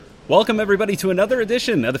Welcome, everybody, to another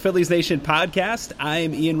edition of the Phillies Nation podcast.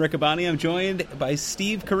 I'm Ian Riccaboni. I'm joined by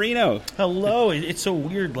Steve Carino. Hello. It's so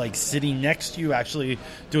weird, like, sitting next to you actually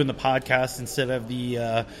doing the podcast instead of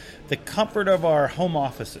the comfort of our home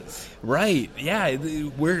offices. Right. Yeah.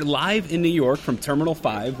 We're live in New York from Terminal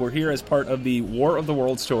 5. We're here as part of the War of the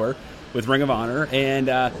Worlds tour with Ring of Honor.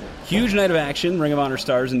 And huge night of action. Ring of Honor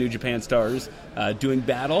stars and New Japan stars doing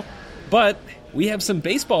battle. But we have some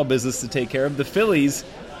baseball business to take care of. The Phillies...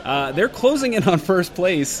 they're closing in on first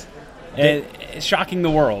place and shocking the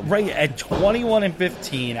world. Right, at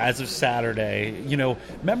 21-15 as of Saturday. You know,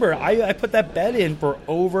 remember, I put that bet in for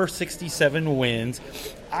over 67 wins.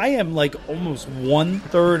 I am like almost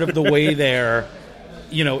one-third of the way there,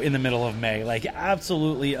 you know, in the middle of May. Like,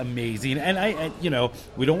 absolutely amazing. And I you know,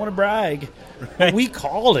 we don't want to brag, but we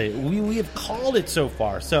called it. We have called it so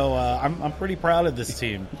far. So I'm pretty proud of this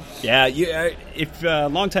team. Yeah, if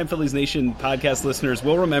longtime Phillies Nation podcast listeners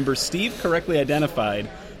will remember, Steve correctly identified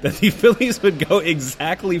that the Phillies would go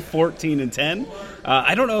exactly 14-10.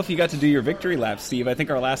 I don't know if you got to do your victory lap, Steve. I think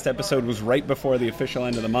our last episode was right before the official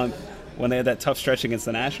end of the month, when they had that tough stretch against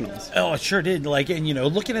the Nationals. Oh, it sure did. Like, and, you know,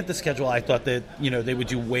 looking at the schedule, I thought that, you know, they would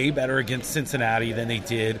do way better against Cincinnati than they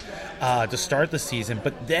did to start the season.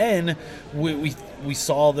 But then we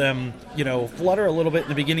saw them, you know, flutter a little bit in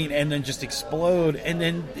the beginning and then just explode. And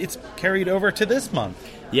then it's carried over to this month.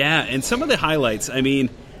 Yeah, and some of the highlights, I mean,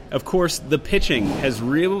 of course, the pitching has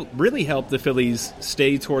really helped the Phillies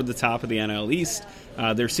stay toward the top of the NL East.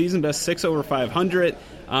 Their season best 6 over 500.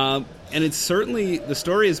 And it's certainly, the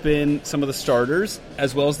story has been some of the starters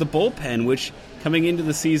as well as the bullpen, which coming into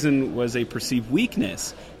the season was a perceived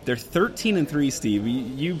weakness. They're 13-3, Steve.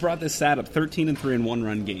 You brought this stat up, 13-3 in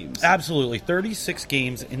one-run games. Absolutely. 36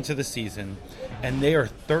 games into the season, and they are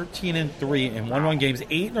 13-3 in one-run games,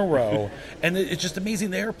 8 in a row. And it's just amazing.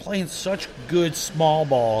 They are playing such good small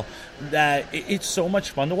ball that it's so much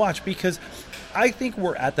fun to watch, because I think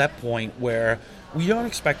we're at that point where we don't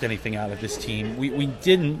expect anything out of this team. We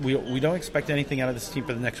don't expect anything out of this team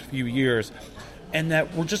for the next few years. And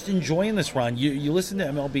that we're just enjoying this run. You listen to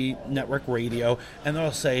MLB Network Radio, and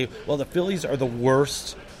they'll say, well, the Phillies are the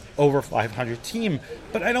worst over 500 team.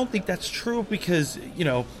 But I don't think that's true, because, you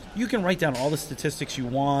know, you can write down all the statistics you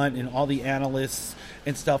want and all the analysts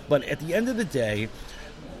and stuff. But at the end of the day,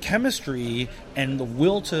 chemistry and the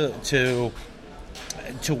will to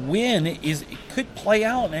win could play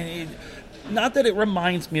out. And not that it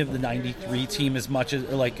reminds me of the 93 team as much as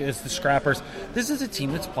the Scrappers. This is a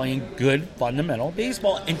team that's playing good, fundamental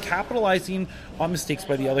baseball and capitalizing on mistakes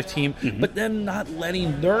by the other team, but then not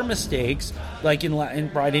letting their mistakes, like in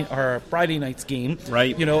Friday night's game,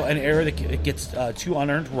 right? You know, an error that gets 2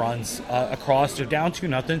 unearned runs across. They're down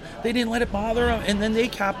 2-0. They didn't let it bother them, and then they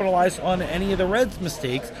capitalized on any of the Reds'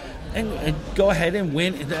 mistakes and go ahead and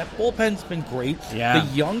win. And that bullpen's been great. Yeah. The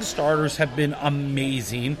young starters have been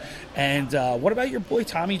amazing. And what about your boy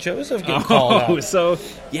Tommy Joseph getting called up? So,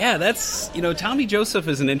 yeah, that's, you know, Tommy Joseph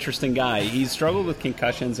is an interesting guy. He's struggled with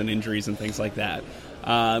concussions and injuries and things like that.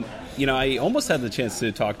 You know, I almost had the chance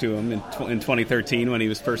to talk to him in 2013 when he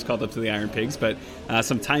was first called up to the Iron Pigs, but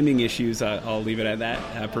some timing issues, I'll leave it at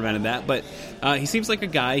that, prevented that. But he seems like a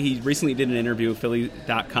guy. He recently did an interview with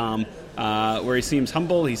Philly.com where he seems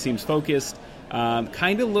humble, he seems focused.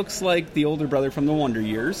 Kind of looks like the older brother from the Wonder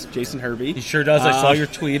Years, Jason Hervey. He sure does. I saw your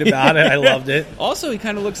tweet about it. I loved it. Also, he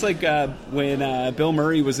kind of looks like when Bill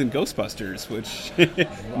Murray was in Ghostbusters, which...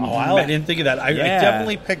 Wow, I didn't think of that. I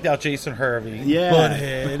definitely picked out Jason Hervey.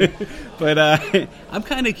 Yeah. But I'm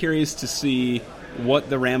kind of curious to see what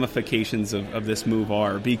the ramifications of this move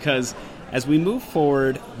are, because as we move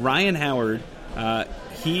forward, Ryan Howard...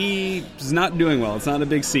 he's not doing well. It's not a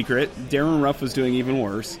big secret. Darren Ruff was doing even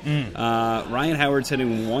worse. Ryan Howard's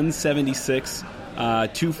hitting 176,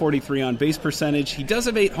 243 on base percentage. He does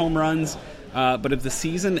have 8 home runs, but if the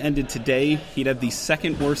season ended today, he'd have the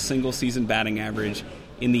second worst single season batting average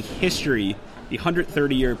in the history, the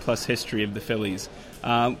 130-year plus history of the Phillies.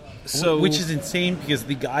 Which is insane, because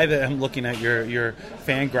the guy that I'm looking at your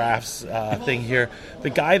Fangraphs thing here,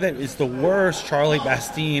 the guy that is the worst, Charlie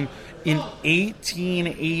Bastine, in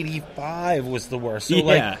 1885 was the worst. So,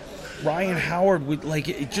 like, Ryan Howard would,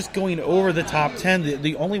 like, just going over the top 10.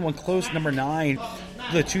 The only one close, number 9,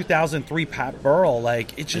 the 2003 Pat Burrell.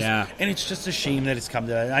 Like, it's just, and it's just a shame that it's come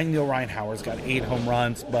to that. I know Ryan Howard's got 8 home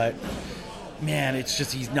runs, but man, it's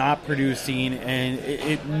just he's not producing, and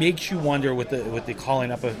it makes you wonder with the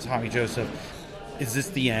calling up of Tommy Joseph. Is this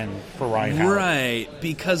the end for Ryan Howard? Right,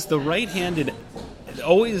 because the right-handed.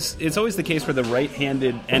 It's always the case where the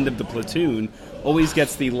right-handed end of the platoon always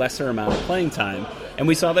gets the lesser amount of playing time. And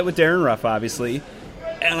we saw that with Darren Ruff, obviously.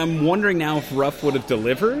 And I'm wondering now if Ruff would have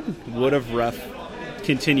delivered, would have Ruff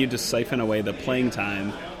continued to siphon away the playing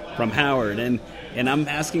time from Howard? And I'm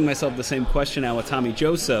asking myself the same question now with Tommy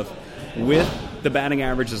Joseph, with the batting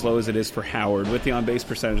average as low as it is for Howard, with the on-base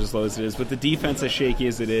percentage as low as it is, with the defense as shaky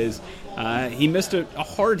as it is. He missed a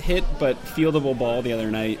hard hit but fieldable ball the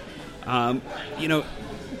other night.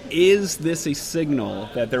 Is this a signal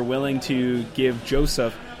that they're willing to give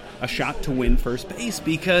Joseph a shot to win first base?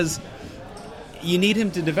 Because you need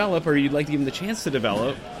him to develop, or you'd like to give him the chance to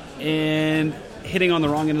develop, and hitting on the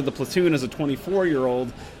wrong end of the platoon as a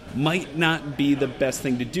 24-year-old might not be the best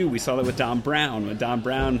thing to do. We saw that with Don Brown. When Don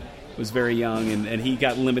Brown was very young, and he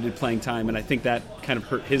got limited playing time, and I think that kind of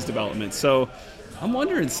hurt his development. So I'm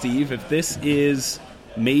wondering, Steve, if this is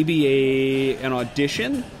maybe an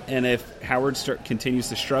audition, and if Howard continues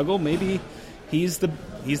to struggle, maybe he's the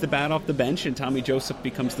bat off the bench and Tommy Joseph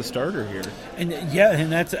becomes the starter here. And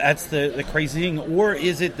and that's the crazy thing. Or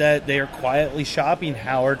is it that they are quietly shopping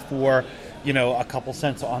Howard for, a couple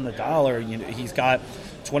cents on the dollar? He's got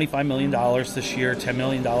 $25 million this year, $10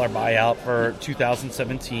 million buyout for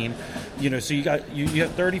 2017. So you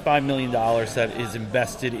have $35 million that is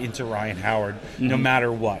invested into Ryan Howard, no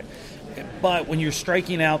matter what. But when you're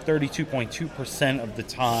striking out 32.2% of the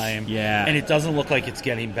time, and it doesn't look like it's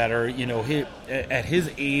getting better, at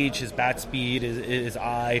his age, his bat speed, his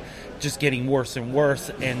eye, just getting worse and worse.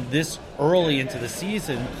 And this early into the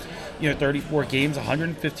season, 34 games,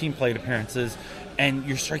 115 plate appearances, and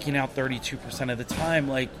you're striking out 32% of the time.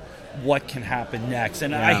 Like, what can happen next?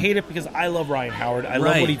 And I hate it because I love Ryan Howard. I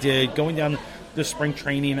love what he did. Going down the spring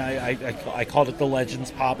training, I called it the Legends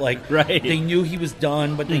Pop. They knew he was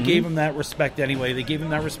done, but they gave him that respect anyway. They gave him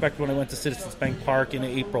that respect when I went to Citizens Bank Park in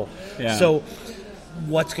April. Yeah. So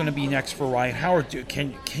what's going to be next for Ryan Howard?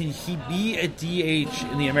 Can he be a DH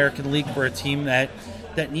in the American League for a team that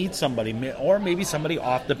needs somebody, or maybe somebody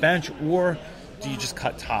off the bench, or do you just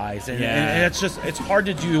cut ties? And it's hard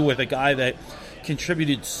to do with a guy that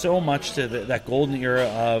contributed so much to that golden era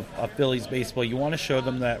of Phillies baseball. You want to show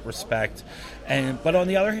them that respect. But on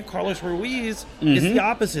the other hand, Carlos Ruiz is the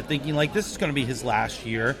opposite, thinking like this is going to be his last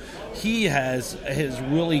year. He has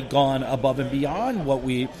really gone above and beyond what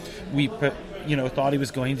we thought he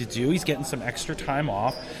was going to do. He's getting some extra time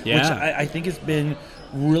off, which I think has been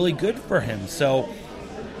really good for him. So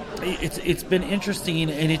it's been interesting,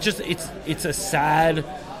 and it's a sad,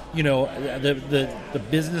 the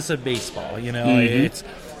business of baseball. It's,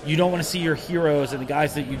 you don't want to see your heroes and the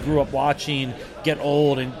guys that you grew up watching get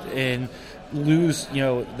old and lose,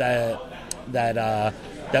 that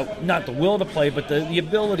not the will to play, but the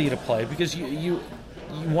ability to play, because you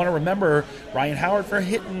want to remember Ryan Howard for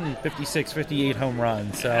hitting 56, 58 home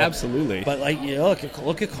runs. So absolutely. But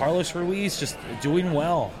look at Carlos Ruiz just doing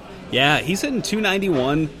well. Yeah, he's hitting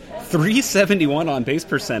 291, 371 on base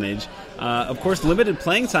percentage. Of course, limited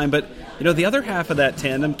playing time, but the other half of that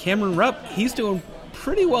tandem, Cameron Rupp, he's doing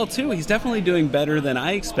pretty well too. He's definitely doing better than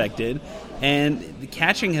I expected, and the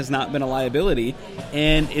catching has not been a liability.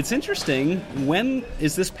 And it's interesting, when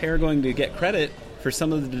is this pair going to get credit for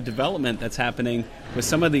some of the development that's happening with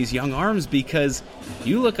some of these young arms? Because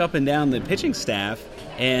you look up and down the pitching staff,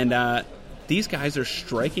 and these guys are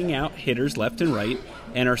striking out hitters left and right,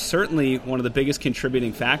 and are certainly one of the biggest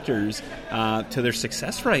contributing factors to their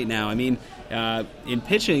success right now. I mean, in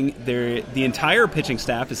pitching, the entire pitching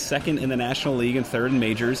staff is second in the National League and third in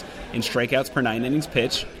majors in strikeouts per 9 innings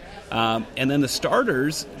pitched. And then the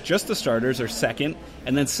starters, just the starters, are second,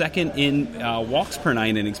 and then second in walks per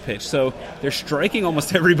 9 innings pitched. So they're striking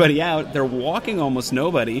almost everybody out. They're walking almost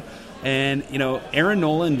nobody. And, Aaron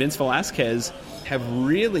Nola and Vince Velasquez have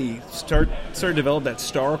really started to develop that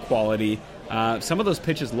star quality. Some of those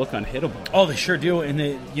pitches look unhittable. Oh, they sure do. And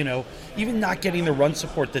they, even not getting the run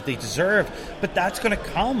support that they deserve, but that's going to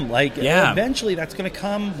come. Eventually that's going to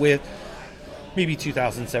come with maybe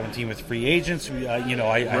 2017 with free agents.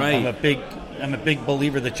 I'm a big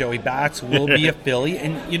believer that Joey Bats will be a Philly.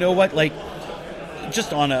 And you know what?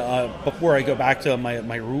 Just on before I go back to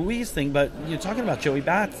my Ruiz thing, but you're talking about Joey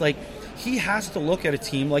Bats, he has to look at a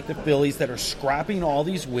team like the Phillies that are scrapping all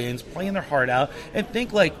these wins, playing their heart out, and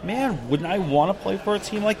think man, wouldn't I want to play for a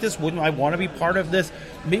team like this? Wouldn't I want to be part of this?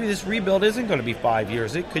 Maybe this rebuild isn't going to be 5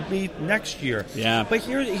 years. It could be next year. Yeah. But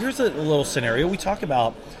here's a little scenario. We talk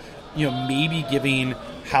about, maybe giving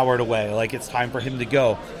Howard away, it's time for him to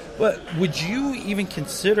go. But would you even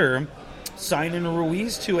consider signing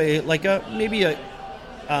Ruiz to maybe a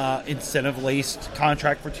incentive-laced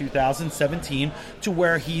contract for 2017 to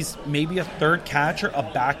where he's maybe a third catcher, a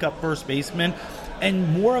backup first baseman,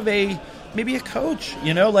 and more of maybe a coach,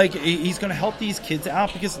 he's going to help these kids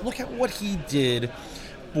out, because look at what he did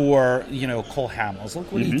for, Cole Hamels.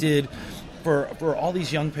 Look what he did for all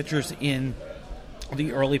these young pitchers in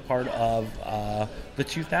the early part of the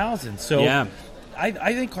 2000s. So yeah.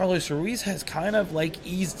 I think Carlos Ruiz has kind of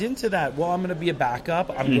eased into that. Well, I'm going to be a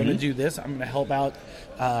backup. I'm going to do this. I'm going to help out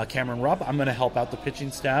Cameron Rupp. I'm going to help out the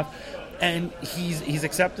pitching staff. And he's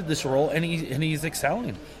accepted this role, and he's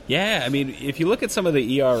excelling. Yeah, I mean, if you look at some of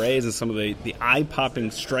the ERAs and some of the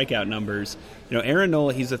eye-popping strikeout numbers, Aaron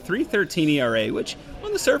Nola, he's a 3.13 ERA, which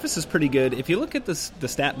on the surface is pretty good. If you look at the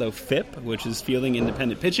stat, though, FIP, which is fielding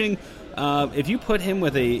independent pitching, if you put him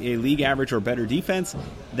with a league average or better defense,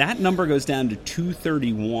 that number goes down to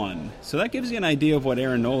 231. So that gives you an idea of what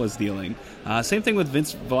Aaron Nola is dealing. Same thing with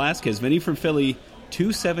Vince Velasquez. Vinny from Philly,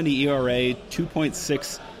 2.70 ERA,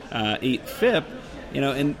 2.68 FIP.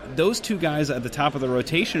 And those two guys at the top of the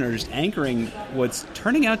rotation are just anchoring what's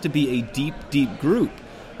turning out to be a deep, deep group.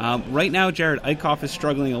 Right now, Jared Eickhoff is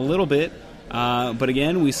struggling a little bit, but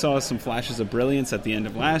again, we saw some flashes of brilliance at the end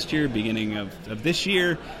of last year, beginning of this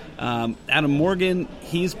year. Adam Morgan,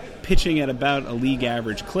 he's pitching at about a league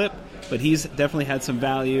average clip, but he's definitely had some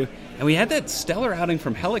value. And we had that stellar outing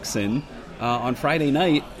from Hellickson on Friday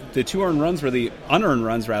night. The unearned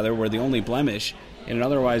runs were the only blemish in an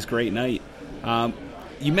otherwise great night.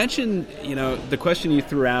 You mentioned, the question you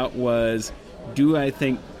threw out was, do I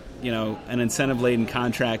think, an incentive-laden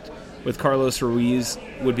contract with Carlos Ruiz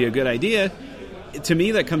would be a good idea? To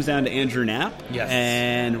me, that comes down to Andrew Knapp. Yes.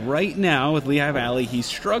 And right now, with Lehigh Valley, he's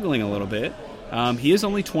struggling a little bit. He is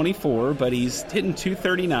only 24, but he's hitting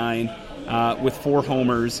 239 with 4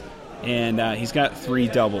 homers, and he's got 3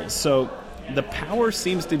 doubles. So the power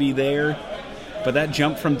seems to be there, but that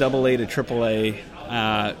jump from AA to AAA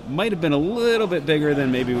might have been a little bit bigger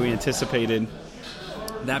than maybe we anticipated.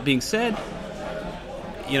 That being said,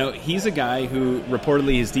 he's a guy who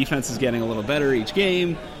reportedly his defense is getting a little better each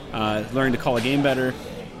game, learning to call a game better.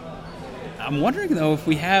 I'm wondering, though, if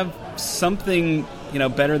we have something,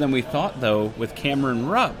 better than we thought, though, with Cameron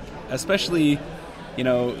Rupp, especially,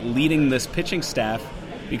 leading this pitching staff,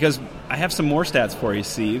 because I have some more stats for you,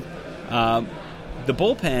 Steve. The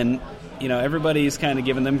bullpen, everybody's kind of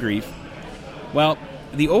giving them grief. Well,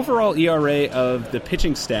 the overall ERA of the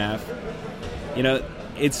pitching staff,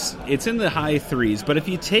 it's in the high 3s. But if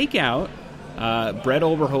you take out Brett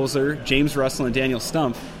Oberholzer, James Russell, and Daniel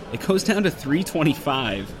Stumpf, it goes down to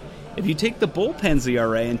 3.25. If you take the bullpen's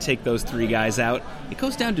ERA and take those 3 guys out, it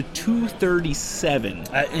goes down to 2.37.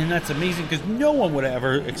 And that's amazing because no one would have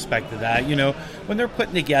ever expected that. When they're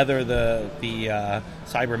putting together the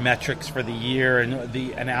cybermetrics for the year and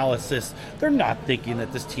the analysis, they're not thinking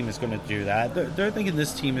that this team is going to do that. They're thinking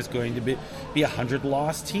this team is going to be a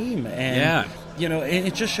 100-loss team. And, and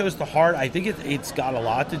it just shows the heart. I think it's got a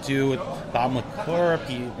lot to do with Bob McClure,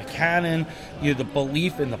 Pete McCannon, the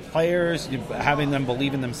belief in the players, having them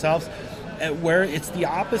believe in themselves. Where it's the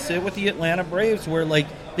opposite with the Atlanta Braves, where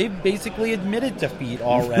they've basically admitted defeat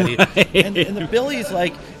already, right. and the Phillies,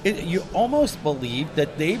 you almost believe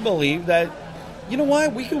that they believe that, you know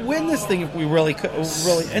what, we could win this thing if we really could,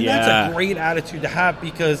 and that's a great attitude to have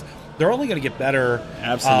because they're only going to get better.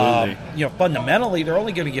 Absolutely. Fundamentally, they're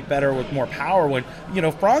only going to get better with more power. When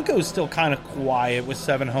Franco's still kind of quiet with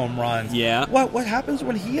 7 home runs. Yeah. What happens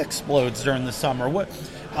when he explodes during the summer?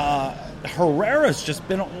 Herrera's just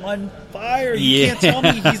been on fire. You can't tell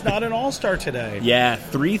me he's not an all-star today. Yeah,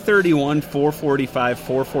 331, 445,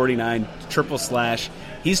 449, triple slash.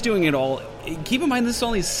 He's doing it all. Keep in mind, this is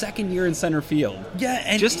only his second year in center field. Yeah,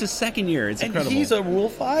 and just his second year. It's incredible. And he's a Rule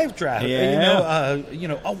 5 draft. Yeah.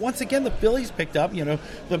 Once again, the Phillies picked up.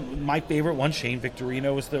 My favorite one, Shane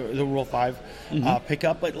Victorino, was the Rule 5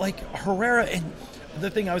 pickup. But Herrera and. The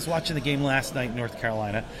thing, I was watching the game last night in North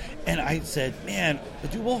Carolina, and I said, man,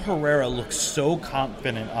 Odubel Herrera looks so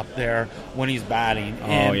confident up there when he's batting.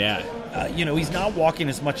 And, he's not walking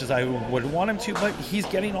as much as I would want him to, but he's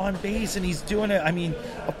getting on base, and he's doing it. I mean,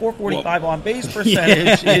 a 445 on base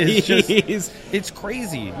percentage is just, it's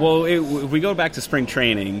crazy. Well, if we go back to spring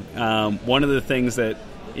training, one of the things that,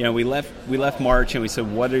 we left March, and we said,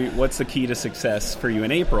 what's the key to success for you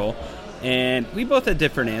in April? And we both had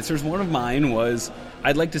different answers. One of mine was,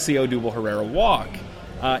 I'd like to see Odubel Herrera walk.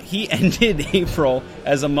 He ended April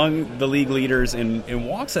as among the league leaders in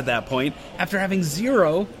walks at that point after having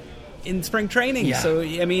 0 in spring training. Yeah. So,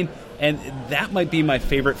 and that might be my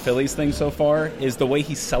favorite Phillies thing so far, is the way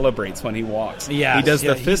he celebrates when he walks. Yeah, he does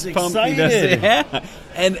the fist pump. Excited. He does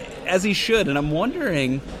and as he should. And I'm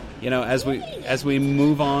wondering, as we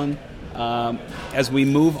move on,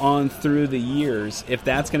 through the years, if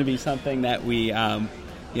that's going to be something that we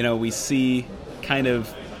see kind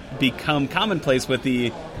of become commonplace with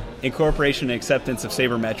the incorporation and acceptance of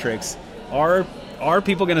sabermetrics, are are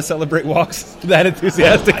people going to celebrate walks that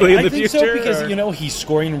enthusiastically in the future? I think so because he's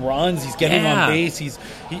scoring runs, he's getting on base, he's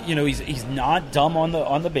not dumb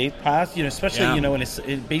on the base pass, especially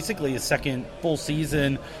in basically his second full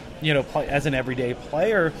season, as an everyday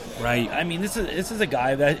player. Right. I mean, this is a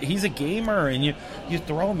guy that he's a gamer, and you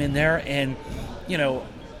throw him in there, and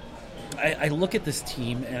I look at this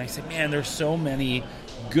team and I say, man, there's so many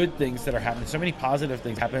good things that are happening, so many positive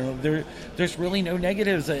things happening. There's really no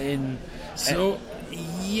negatives negatives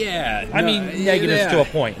to a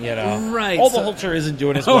point, Right. Holzer isn't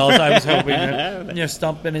doing as well as I was hoping.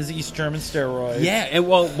 Stumping his East German steroids. Yeah, and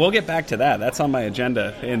we'll get back to that. That's on my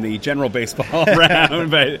agenda in the general baseball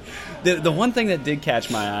round. But the one thing that did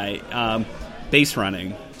catch my eye, base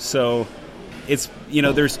running. So it's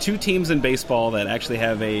there's two teams in baseball that actually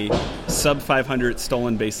have a sub 500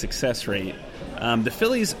 stolen base success rate. The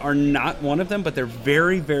Phillies are not one of them, but they're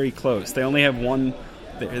very, very close. They only have one.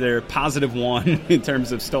 They're positive one in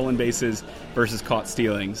terms of stolen bases versus caught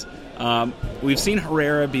stealings. We've seen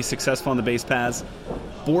Herrera be successful on the base paths.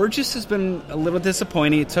 Borges has been a little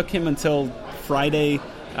disappointing. It took him until Friday,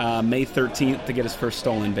 May 13th, to get his first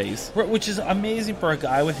stolen base. Which is amazing for a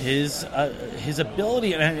guy with his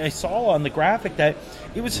ability. And I saw on the graphic that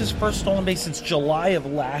it was his first stolen base since July of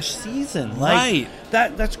last season. Right.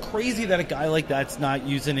 That's crazy that a guy like that's not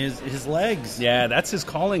using his legs. Yeah, that's his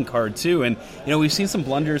calling card, too. And, we've seen some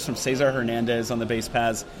blunders from Cesar Hernandez on the base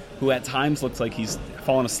paths, who at times looks like he's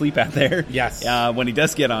falling asleep out there. Yes. When he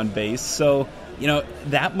does get on base. So,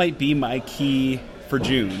 that might be my key for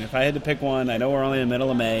June. If I had to pick one, I know we're only in the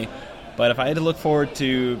middle of May, but if I had to look forward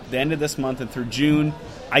to the end of this month and through June,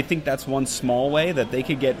 I think that's one small way that they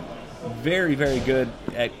could get very, very good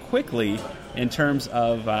at quickly in terms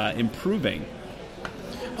of improving.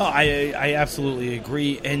 Oh, I absolutely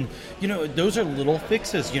agree. And, those are little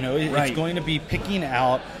fixes. It's Right. going to be picking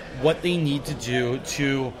out what they need to do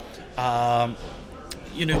to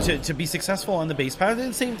to be successful on the base path.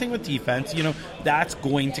 And same thing with defense. That's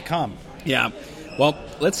going to come. Yeah. Well,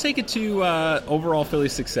 let's take it to overall Philly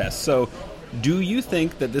success. So, do you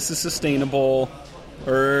think that this is sustainable,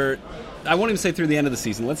 or I won't even say through the end of the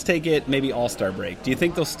season. Let's take it maybe All-Star break. Do you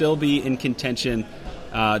think they'll still be in contention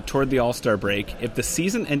toward the All-Star break? If the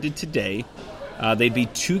season ended today, they'd be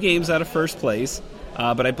 2 games out of first place,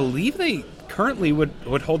 but I believe they currently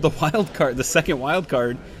would hold the wild card, the second wild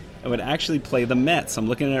card, and would actually play the Mets. I'm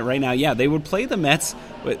looking at it right now. Yeah, they would play the Mets,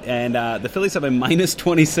 and the Phillies have a minus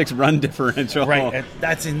 26 run differential. Right, and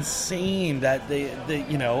that's insane. That they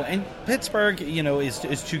and Pittsburgh,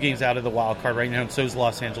 is 2 games out of the wild card right now, and so is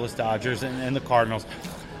Los Angeles Dodgers and the Cardinals.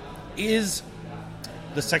 Is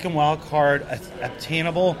the second wild card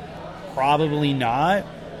obtainable? Probably not.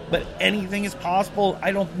 But anything is possible.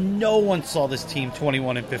 No one saw this team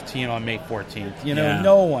 21-15 on May 14th.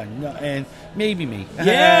 No one. And maybe me.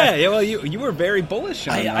 Yeah. Well, you were very bullish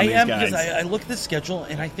on I these am guys. because I look at the schedule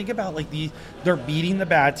and I think about they're beating the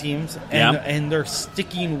bad teams and they're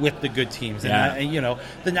sticking with the good teams. And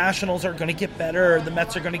the Nationals are going to get better. The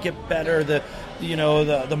Mets are going to get better. The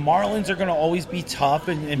Marlins are going to always be tough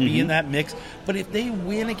and be in that mix. But if they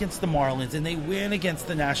win against the Marlins and they win against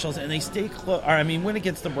the Nationals and they stay close, win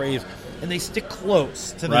against the Braves and they stick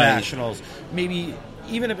close to the Nationals, maybe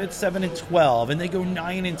even if it's 7-12 and they go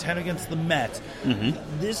 9-10 against the Mets,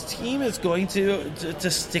 this team is going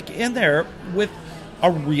to stick in there with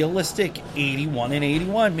a realistic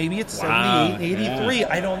 81-81. Maybe it's 78-83. Yeah.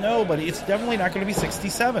 I don't know, but it's definitely not going to be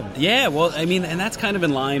 67. Yeah, well, and that's kind of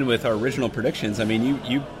in line with our original predictions. I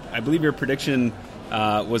believe your prediction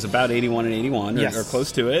was about 81-81 yes. or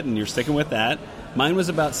close to it, and you're sticking with that. Mine was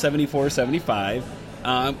about 74-75.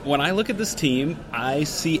 When I look at this team, I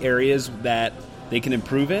see areas that they can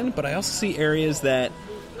improve in, but I also see areas that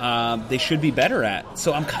they should be better at.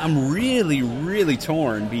 So I'm really, really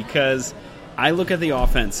torn because I look at the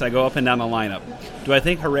offense. I go up and down the lineup. Do I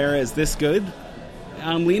think Herrera is this good?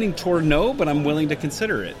 I'm leaning toward no, but I'm willing to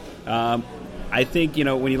consider it. I think,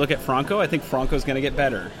 when you look at Franco, I think Franco's going to get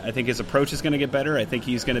better. I think his approach is going to get better. I think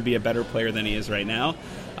he's going to be a better player than he is right now.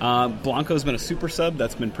 Blanco's been a super sub.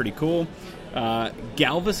 That's been pretty cool.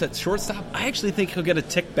 Galvis at shortstop, I actually think he'll get a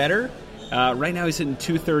tick better. Right now he's hitting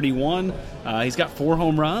 231. He's got 4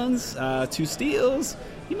 home runs, 2 steals.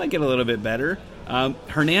 He might get a little bit better.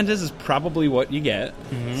 Hernandez is probably what you get.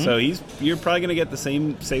 Mm-hmm. So you're probably going to get the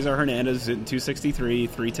same Cesar Hernandez hitting 263,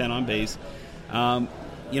 310 on base.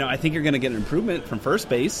 I think you're going to get an improvement from first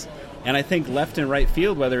base. And I think left and right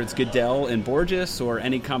field, whether it's Goodell and Borges or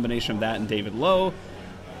any combination of that and David Lowe,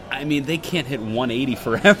 they can't hit 180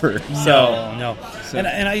 forever. No. And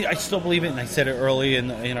I still believe it, and I said it early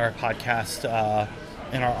in our podcast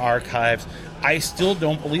in our archives. I still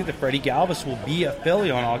don't believe that Freddie Galvis will be a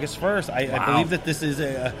Philly on August 1st. I believe that this is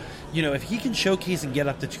if he can showcase and get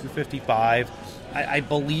up to 255, I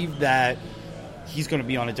believe that he's going to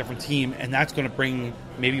be on a different team, and that's going to bring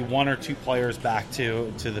maybe one or two players back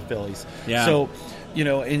to the Phillies. Yeah. So,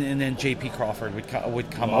 and then J.P. Crawford would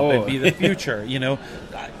come up and be the future.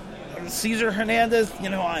 Cesar Hernandez,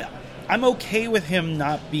 I'm okay with him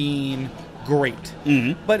not being great.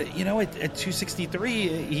 Mm-hmm. But, at 263,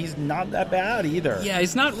 he's not that bad either. Yeah,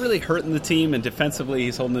 he's not really hurting the team, and defensively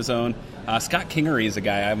he's holding his own. Scott Kingery is a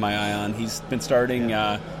guy I have my eye on. He's been starting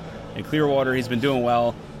in Clearwater. He's been doing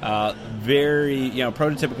well. Very,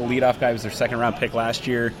 prototypical leadoff guy. Was their second-round pick last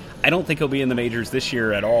year. I don't think he'll be in the majors this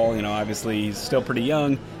year at all. Obviously he's still pretty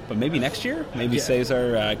young, but maybe next year. Maybe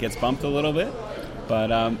Cesar gets bumped a little bit.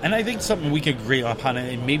 But and I think something we could agree upon,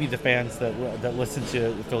 and maybe the fans that listen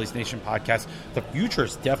to the Phillies Nation podcast, the future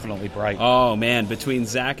is definitely bright. Oh man, between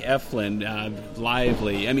Zach Eflin,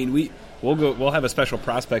 Lively. I mean, we'll have a special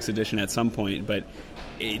prospects edition at some point, but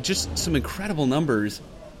just some incredible numbers.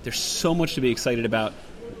 There's so much to be excited about.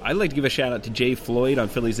 I'd like to give a shout out to Jay Floyd on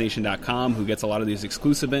PhilliesNation.com, who gets a lot of these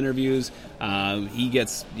exclusive interviews. He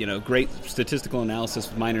gets great statistical analysis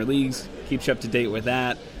with minor leagues, keeps you up to date with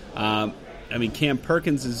that. Cam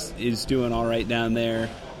Perkins is doing all right down there.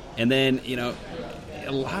 And then,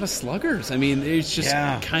 a lot of sluggers. It's just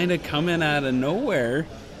kind of coming out of nowhere.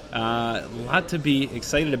 A lot to be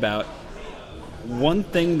excited about. One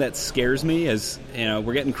thing that scares me is,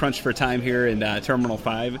 we're getting crunched for time here in Terminal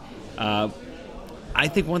 5. I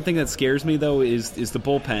think one thing that scares me, though, is the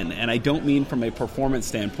bullpen. And I don't mean from a performance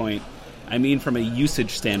standpoint. I mean from a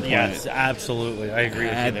usage standpoint. Yes, absolutely. I agree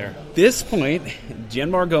with you there. At this point,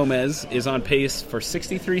 Yanmar Gomez is on pace for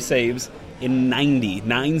 63 saves in 90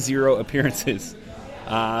 appearances.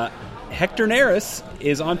 Hector Neris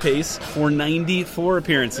is on pace for 94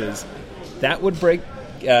 appearances. That would break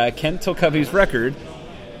Kent Tilcovey's record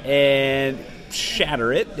and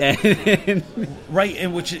shatter it. Right,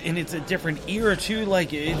 and it's a different era too.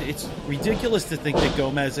 Like it's ridiculous to think that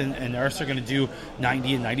Gomez and Neris are going to do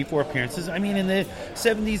 90 and 94 appearances. In the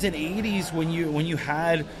 70s and 80s when you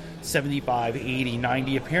had 75, 80,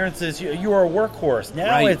 90 appearances, you were a workhorse.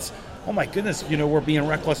 Now it's, oh my goodness, we're being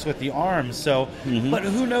reckless with the arms. So, but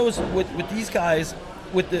who knows with these guys,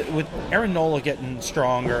 with Aaron Nola getting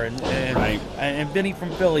stronger and Benny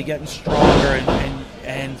from Philly getting stronger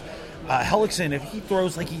and Hellickson, if he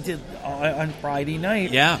throws like he did on Friday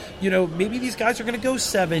night, maybe these guys are going to go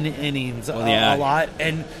 7 innings a lot,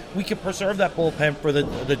 and we can preserve that bullpen for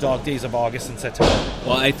the dog days of August and September.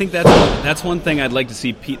 Well, I think that's one thing I'd like to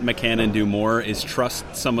see Pete Mackanin do more is trust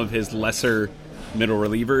some of his lesser middle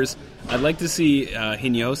relievers. I'd like to see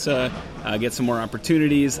Hinojosa get some more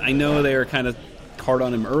opportunities. I know they were kind of hard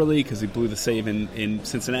on him early because he blew the save in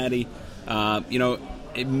Cincinnati.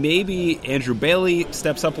 Maybe Andrew Bailey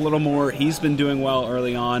steps up a little more. He's been doing well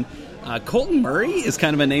early on. Colton Murray is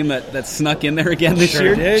kind of a name that snuck in there again this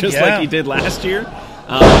year, like he did last year.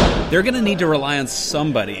 They're going to need to rely on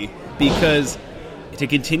somebody because to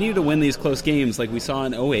continue to win these close games like we saw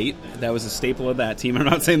in 08, that was a staple of that team. I'm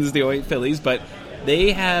not saying this is the 08 Phillies, but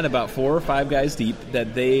they had about 4 or 5 guys deep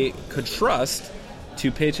that they could trust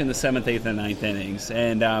to pitch in the 7th, 8th, and 9th innings.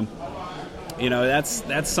 And,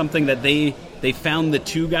 that's something that they found the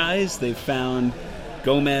 2 guys. They found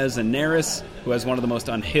Gomez and Neris, who has one of the most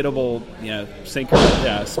unhittable, sinker,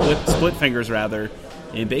 split fingers rather,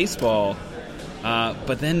 in baseball.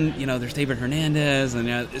 But then, there's David Hernandez,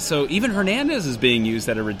 and so even Hernandez is being used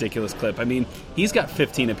at a ridiculous clip. He's got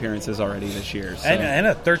 15 appearances already this year, so. and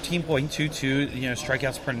a 13.22,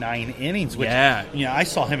 strikeouts per 9 innings. Which, I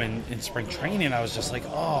saw him in spring training. I was just like,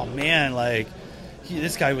 oh man,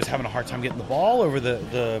 this guy was having a hard time getting the ball over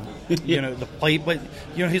the the plate, but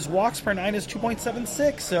his walks per 9 is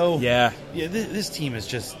 2.76. So this team is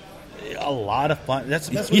just a lot of fun. That's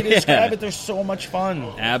the best way to describe it. There's so much fun.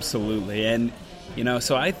 Absolutely, and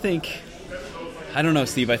so I think, I don't know,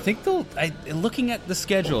 Steve. I think looking at the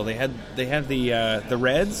schedule, they have the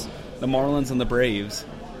Reds, the Marlins, and the Braves.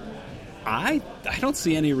 I don't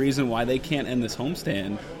see any reason why they can't end this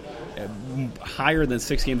homestand higher than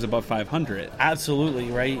 6 games above 500. Absolutely,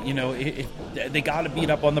 right? They got to beat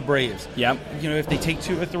up on the Braves. Yep. If they take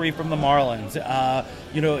 2 or 3 from the Marlins,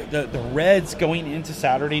 the Reds going into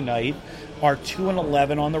Saturday night are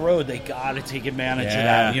 2-11 on the road. They got to take advantage of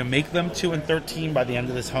that. Make them 2-13 by the end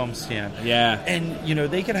of this homestand. Yeah. And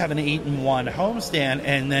they could have an 8-1 homestand,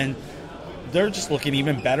 and then they're just looking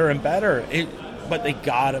even better and better. But they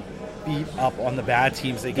got to beat up on the bad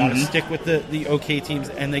teams. They got to stick with the okay teams,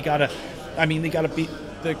 and they got to beat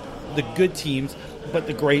the good teams but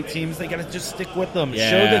the great teams, they got to just stick with them. Yeah.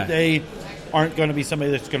 Show that they aren't going to be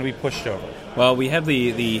somebody that's going to be pushed over. Well, we have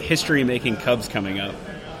the history-making Cubs coming up.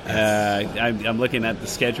 I'm looking at the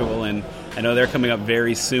schedule, and I know they're coming up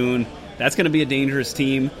very soon. That's going to be a dangerous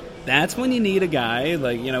team. That's when you need a guy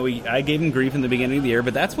like, I gave him grief in the beginning of the year,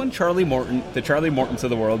 but that's when the Charlie Mortons of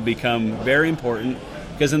the world become very important,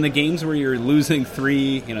 because in the games where you're losing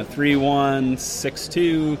 3-1,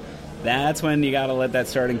 6-2, that's when you got to let that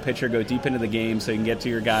starting pitcher go deep into the game so you can get to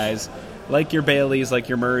your guys like your Baileys, like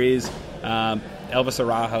your Murrays, Elvis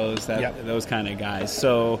Arajos, those kind of guys.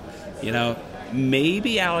 So,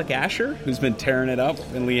 maybe Alec Asher, who's been tearing it up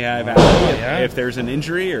in Lehigh Valley, if there's an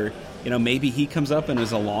injury, or maybe he comes up and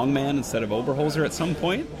is a long man instead of Oberholzer at some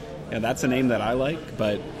point. That's a name that I like,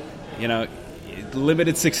 but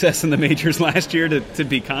limited success in the majors last year, to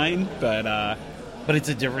be kind, but it's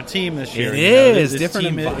a different team this year. It is different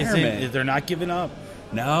environment. They're not giving up.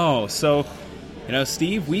 No, so.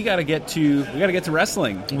 Steve, we got to get to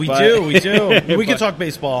wrestling. We do. We could talk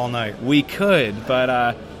baseball all night. We could,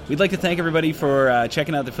 but we'd like to thank everybody for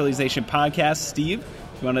checking out the Phillies Nation podcast. Steve,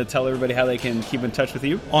 you want to tell everybody how they can keep in touch with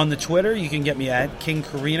you? On the Twitter, you can get me at King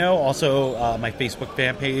Carino. Also, my Facebook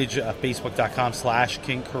fan page,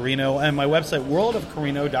 facebook.com/King Carino, and my website,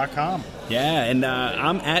 worldofcarino.com. Yeah, and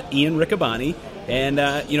I'm at Ian Riccaboni,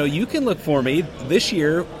 and you can look for me this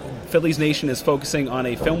year. Phillies Nation is focusing on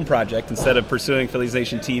a film project instead of pursuing Phillies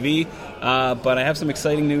Nation TV, but I have some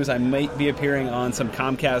exciting news. I might be appearing on some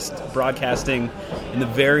Comcast broadcasting in the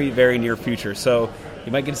very, very near future, so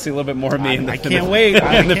you might get to see a little bit more of me in the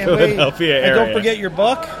Philadelphia area. And don't forget your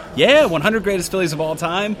book. Yeah, 100 Greatest Phillies of All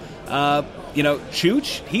Time.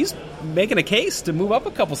 Chooch, he's making a case to move up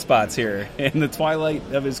a couple spots here in the twilight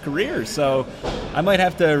of his career, so I might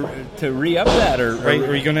have to re-up that, or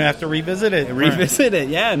are you going to have to revisit it? Revisit it,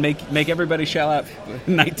 yeah, and make everybody shell out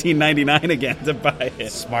 $19.99 again to buy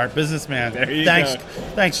it. Smart businessman. There you go.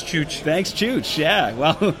 Thanks, Chooch. Thanks, Chooch. Yeah.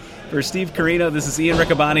 Well, for Steve Carino, this is Ian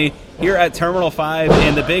Riccaboni here at Terminal 5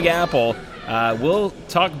 in the Big Apple. We'll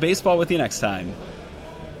talk baseball with you next time.